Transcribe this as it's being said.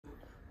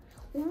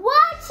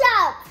What's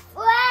up,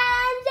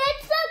 friends?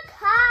 It's the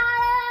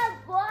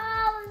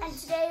Cannibals! And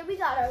today we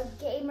got our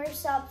Gamer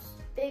Supps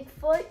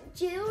Bigfoot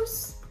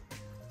juice.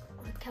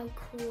 Look how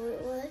cool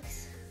it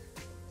looks.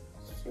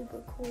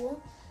 Super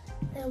cool.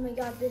 Then we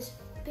got this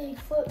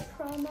Bigfoot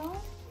promo.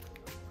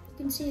 You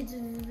can see it's a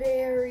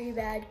very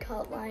bad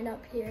cut line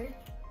up here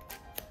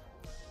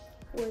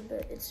where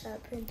it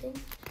started printing.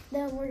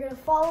 Then we're gonna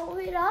follow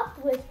it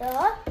up with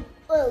the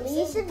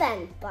release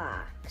event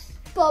box.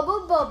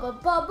 Bubba,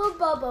 bubba, bubba,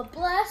 bubba,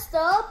 bless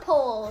the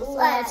poles.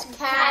 Let's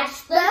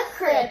catch the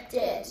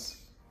cryptids.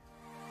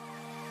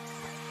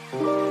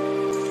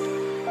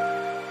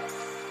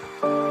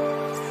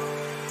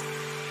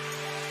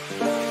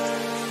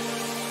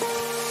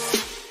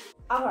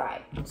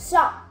 Alright,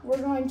 so we're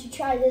going to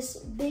try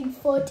this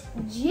Bigfoot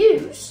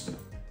juice.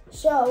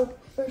 So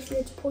first we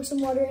have to pour some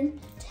water in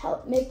to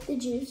help make the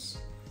juice.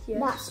 Yes.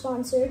 Not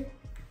sponsored,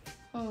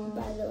 by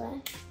the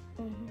way.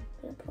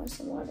 Gonna pour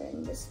some water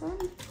in this one.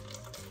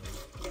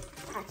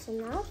 That's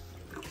enough.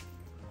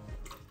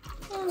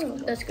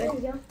 That's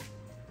good. There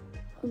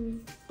we go.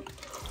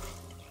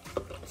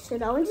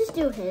 Should I just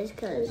do his?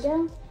 Cause there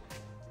we go.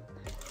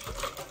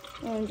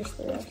 And just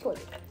the rest.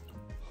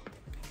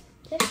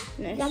 Okay.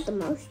 Nice. Got the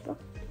most though.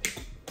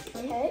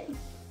 Okay.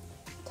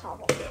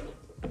 Towel.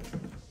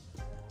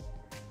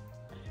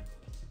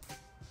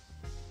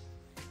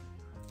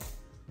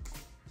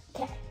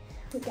 Okay.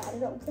 We got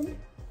it open.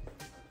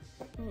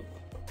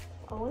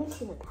 I want to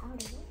see the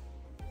powder.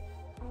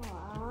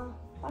 Aww,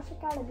 what's it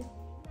gotta be?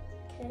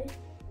 Okay.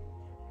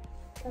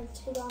 Gotta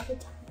take off the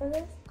top of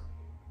it.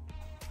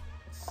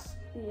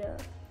 Yeah.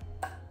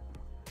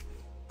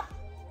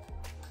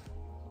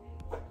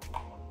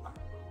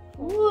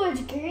 Ooh,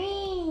 it's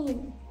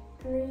green.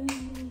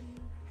 Green.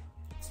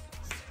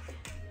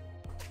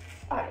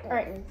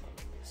 Alright.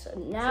 So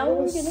now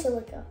we're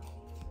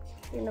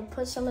gonna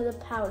put some of the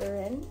powder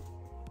in.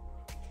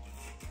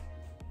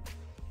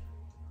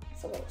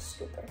 It's a little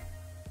scooper.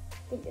 I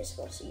think you're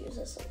supposed to use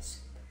this little scooper.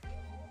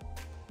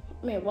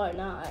 I mean, why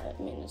not? I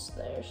mean, it's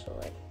there, so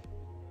like,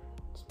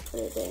 just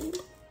put it in.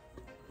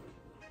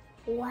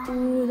 Wow.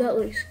 Ooh, that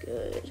looks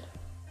good.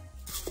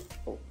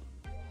 Oh.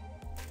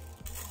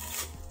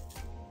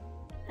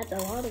 That's a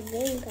lot of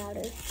green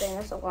powder. Dang,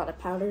 that's a lot of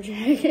powder,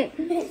 Jack.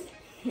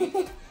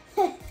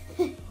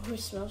 Oh, it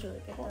smells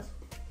really good.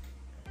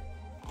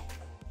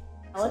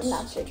 Let's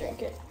not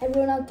drink it.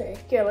 Everyone out there.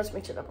 Here, let's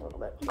mix it up a little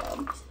bit.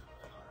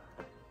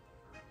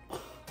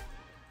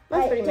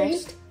 That's pretty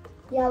mixed.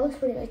 Yeah, it looks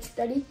pretty mixed.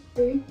 Ready?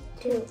 3,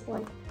 2,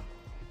 1.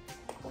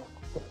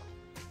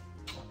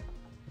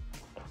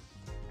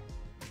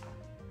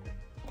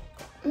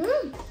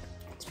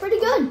 It's pretty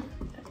good.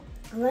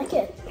 I like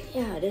it.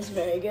 Yeah, it is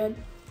very good.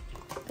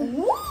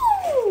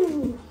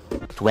 Woo!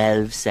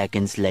 12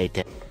 seconds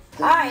later.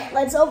 Alright,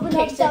 let's open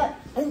up the...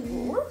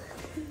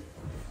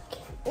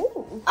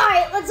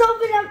 Alright, let's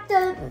open up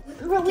the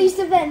release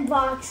event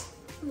box.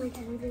 Oh my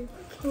god.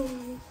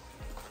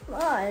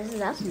 Oh,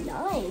 that's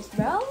nice,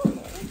 bro.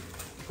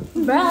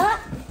 Bruh.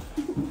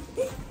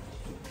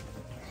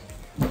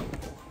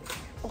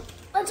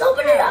 Let's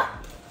open it up.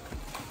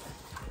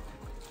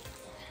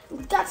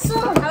 We got some.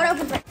 I want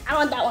to open. I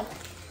want that one.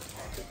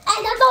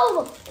 And that's all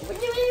of them. What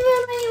do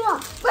you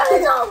want? Bro,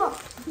 it's all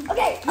of them.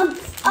 Okay,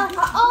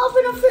 I'll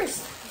open them first.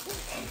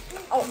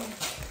 Oh,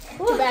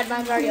 too bad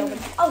mine's already open.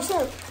 Oh,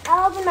 so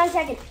I'll open mine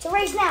second. So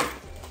race now.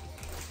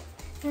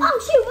 Oh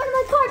shoot, one of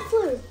my cards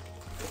flew.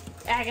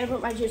 I gotta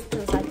put my juice to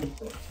the side.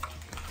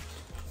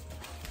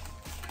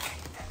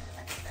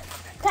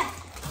 Okay.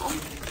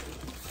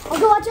 I'll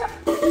go watch out.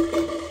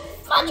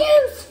 My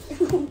juice.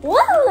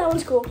 Whoa, that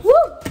one's cool. Woo.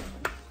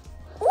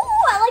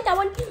 Ooh, I like that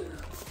one. Ooh,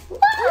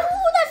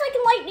 that's like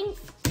lightning.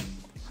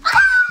 Ah!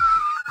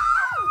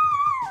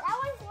 That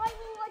one's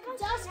lightning like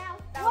Just now.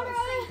 what are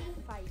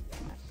we?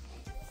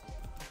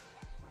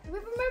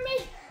 River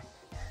mermaid.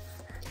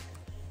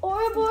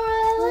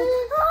 Ouroboros.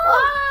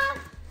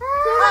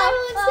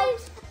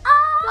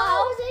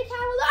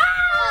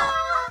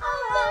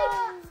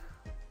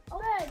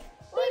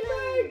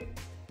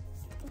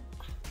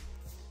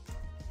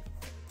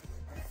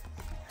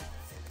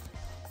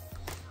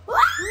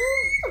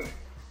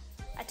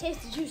 I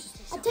taste the juice.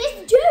 I taste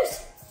the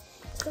juice.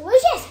 It's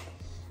delicious.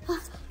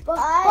 But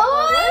wait.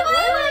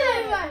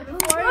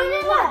 Before we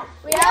move on,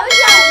 we have a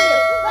job for you.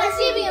 Let's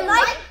see if you can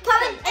like,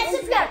 comment, and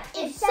subscribe.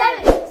 It's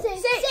 7, 6,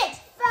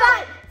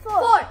 5,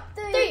 4,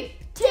 3,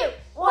 2,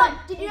 1.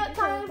 Did you not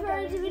comment for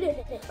this video?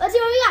 Let's see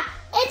what we